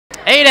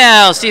Hey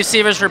now, Steve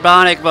Severs for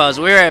Bionic Buzz.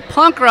 We're at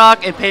Punk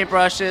Rock and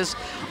Paintbrushes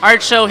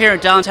art show here in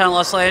downtown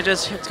Los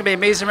Angeles. It's gonna be an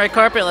amazing red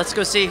carpet. Let's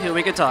go see who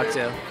we can talk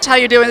to. How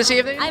you doing this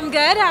evening? I'm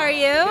good. How are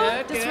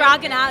you? Good.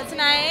 Rocking out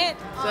tonight.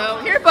 So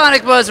here at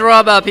Bionic Buzz, we're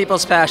all about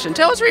people's passion.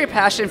 Tell us where your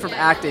passion from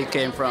acting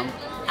came from.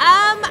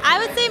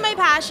 I would say my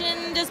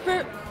passion just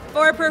for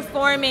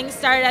performing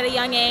started at a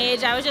young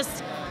age. I was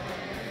just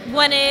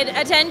wanted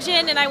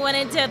attention and I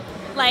wanted to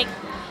like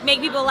make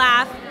people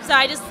laugh. So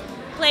I just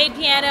played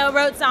piano,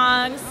 wrote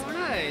songs. Oh,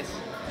 nice.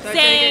 So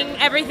Sang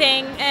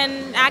everything,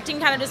 and acting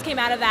kind of just came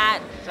out of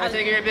that. So I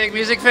think you're a big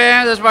music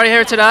fan. There's everybody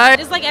here tonight.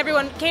 Just like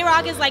everyone,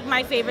 K-Rock is like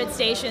my favorite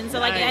station, so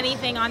like Nice.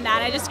 anything on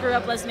that, I just grew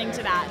up listening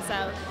to that.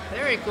 So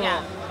Very cool.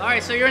 Yeah. All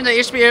right, so you're in the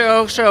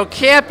HBO show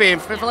Camping.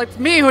 For like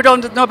me who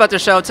don't know about the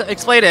show,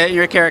 explain it,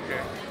 your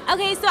character.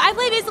 okay, so I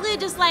play basically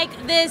just like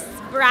this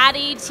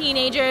bratty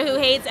teenager who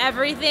hates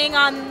everything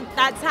on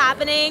that's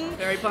happening.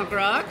 Very punk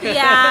rock.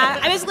 Yeah,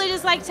 I basically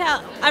just like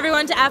tell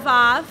everyone to F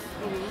off.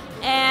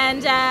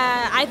 And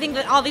I think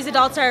that all these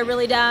adults are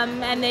really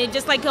dumb, and they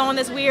just like go on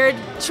this weird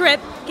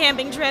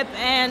camping trip,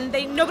 and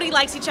nobody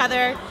likes each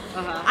other.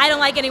 I don't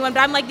like anyone,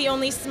 but I'm like the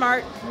only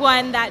smart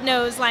one that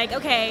knows like,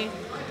 okay,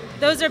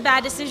 those are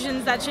bad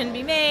decisions that shouldn't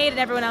be made, and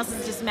everyone else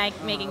is just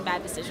making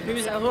bad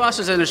decisions. Who else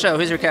is in the show?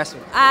 Who's your cast?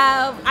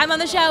 I'm on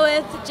the show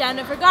with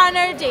Jennifer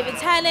Garner, David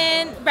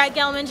Tennant, Brett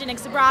Gelman,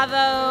 Janixa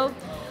Bravo,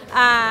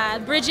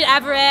 Bridget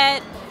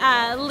Everett,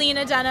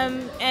 Lena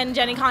Dunham, and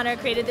Jenny Connor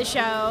created the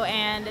show,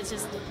 and it's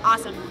just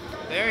awesome.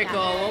 Very cool.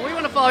 Well, we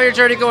want to follow your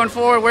journey going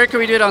forward. Where can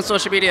we do it on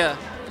social media?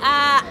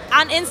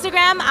 On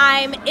Instagram,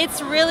 I'm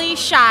It's Really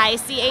Shy,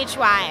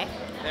 CHY.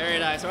 Very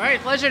nice. All right,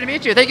 pleasure to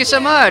meet you. Thank you so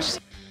much.